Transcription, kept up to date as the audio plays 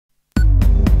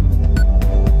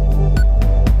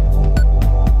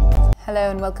Hello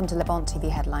and welcome to Levant TV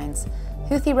headlines.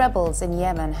 Houthi rebels in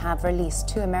Yemen have released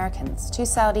 2 Americans, 2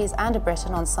 Saudis and a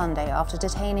Briton on Sunday after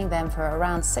detaining them for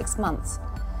around 6 months.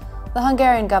 The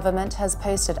Hungarian government has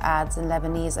posted ads in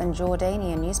Lebanese and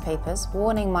Jordanian newspapers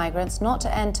warning migrants not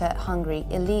to enter Hungary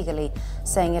illegally,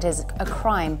 saying it is a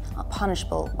crime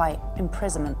punishable by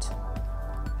imprisonment.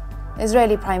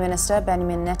 Israeli Prime Minister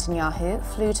Benjamin Netanyahu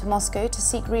flew to Moscow to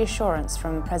seek reassurance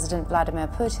from President Vladimir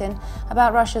Putin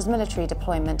about Russia's military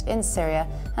deployment in Syria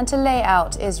and to lay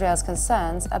out Israel's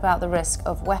concerns about the risk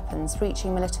of weapons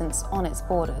reaching militants on its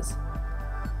borders.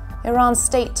 Iran's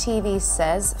state TV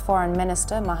says Foreign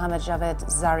Minister Mohammad Javad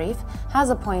Zarif has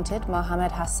appointed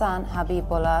Mohammed Hassan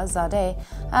Habibullah Zadeh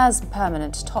as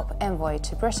permanent top envoy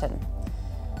to Britain.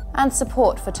 And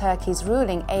support for Turkey's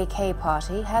ruling AK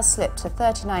party has slipped to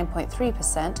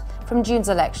 39.3% from June's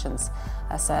elections.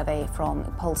 A survey from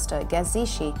pollster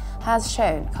Gezishi has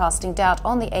shown, casting doubt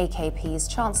on the AKP's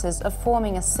chances of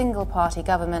forming a single-party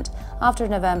government after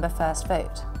November 1st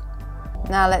vote.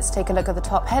 Now let's take a look at the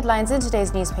top headlines in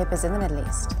today's newspapers in the Middle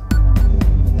East.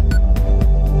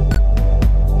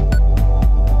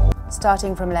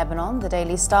 Starting from Lebanon, the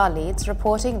Daily Star leads,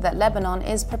 reporting that Lebanon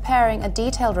is preparing a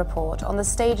detailed report on the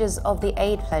stages of the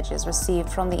aid pledges received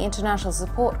from the International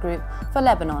Support Group for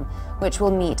Lebanon, which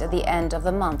will meet at the end of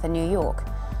the month in New York.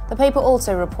 The paper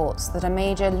also reports that a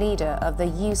major leader of the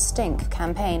You Stink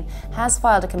campaign has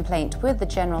filed a complaint with the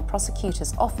General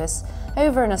Prosecutor's Office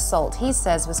over an assault he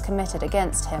says was committed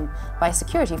against him by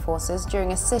security forces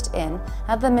during a sit-in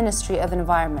at the Ministry of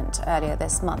Environment earlier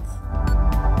this month.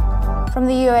 From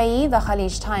the UAE, the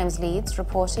Khalij Times leads,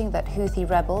 reporting that Houthi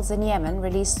rebels in Yemen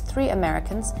released 3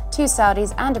 Americans, 2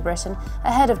 Saudis and a Briton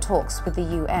ahead of talks with the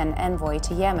UN envoy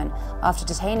to Yemen after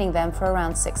detaining them for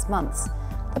around 6 months.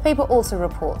 The paper also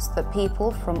reports that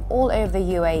people from all over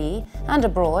the UAE and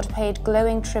abroad paid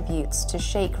glowing tributes to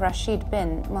Sheikh Rashid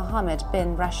bin Mohammed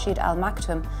bin Rashid Al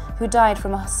Maktoum, who died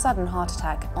from a sudden heart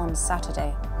attack on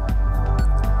Saturday.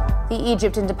 The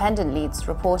Egypt Independent leads,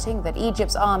 reporting that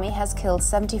Egypt's army has killed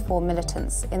 74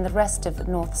 militants in the rest of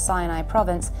North Sinai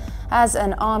province as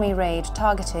an army raid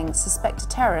targeting suspected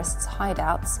terrorists'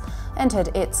 hideouts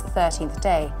entered its 13th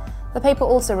day. The paper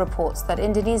also reports that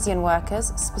Indonesian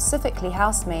workers, specifically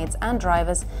housemaids and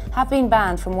drivers, have been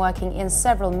banned from working in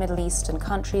several Middle Eastern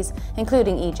countries,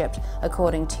 including Egypt,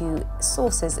 according to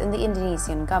sources in the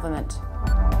Indonesian government.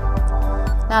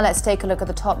 Now let's take a look at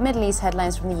the top Middle East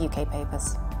headlines from the UK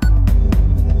papers.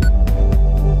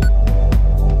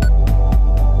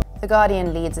 The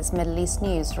Guardian leads its Middle East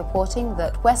news, reporting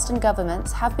that Western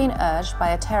governments have been urged by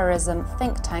a terrorism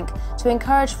think tank to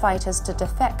encourage fighters to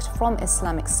defect from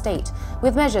Islamic State,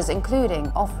 with measures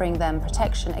including offering them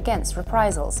protection against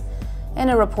reprisals. In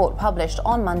a report published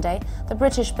on Monday, the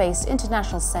British-based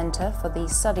International Centre for the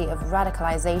Study of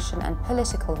Radicalisation and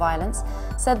Political Violence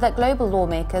said that global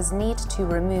lawmakers need to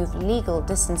remove legal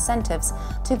disincentives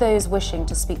to those wishing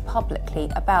to speak publicly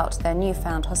about their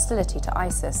newfound hostility to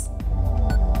ISIS.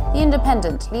 The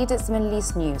Independent leads its Middle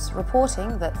East news,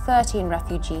 reporting that 13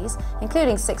 refugees,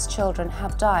 including 6 children,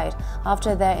 have died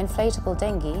after their inflatable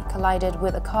dinghy collided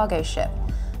with a cargo ship.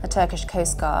 A Turkish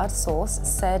Coast Guard source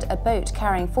said a boat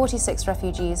carrying 46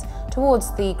 refugees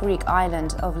towards the Greek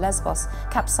island of Lesbos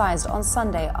capsized on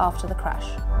Sunday after the crash.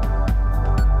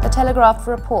 The Telegraph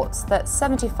reports that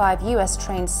 75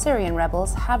 US-trained Syrian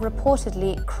rebels have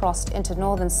reportedly crossed into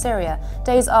northern Syria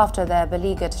days after their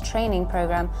beleaguered training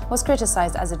program was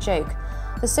criticized as a joke.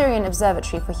 The Syrian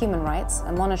Observatory for Human Rights,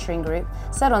 a monitoring group,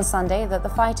 said on Sunday that the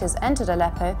fighters entered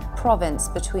Aleppo province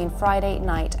between Friday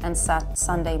night and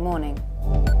Sunday morning.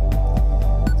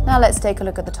 Now let's take a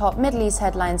look at the top Middle East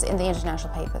headlines in the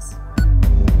international papers.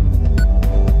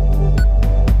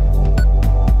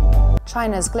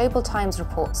 China's Global Times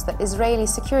reports that Israeli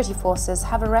security forces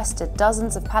have arrested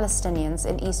dozens of Palestinians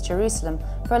in East Jerusalem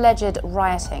for alleged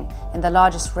rioting in the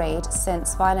largest raid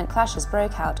since violent clashes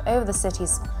broke out over the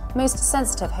city's most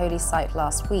sensitive holy site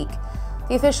last week.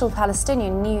 The official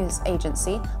Palestinian news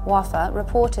agency, Wafa,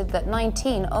 reported that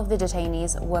 19 of the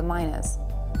detainees were minors.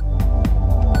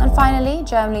 And finally,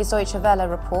 Germany's Deutsche Welle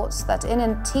reports that in a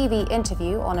TV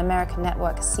interview on American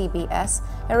network CBS,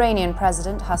 Iranian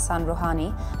President Hassan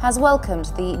Rouhani has welcomed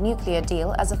the nuclear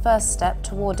deal as a first step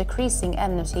toward decreasing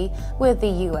enmity with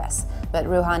the US. But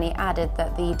Rouhani added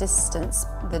that the distance,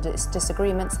 the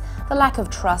disagreements, the lack of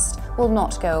trust will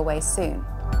not go away soon.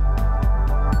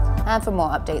 And for more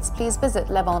updates, please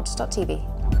visit levant.tv.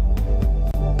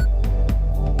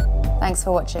 Thanks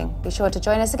for watching. Be sure to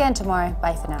join us again tomorrow.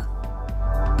 Bye for now.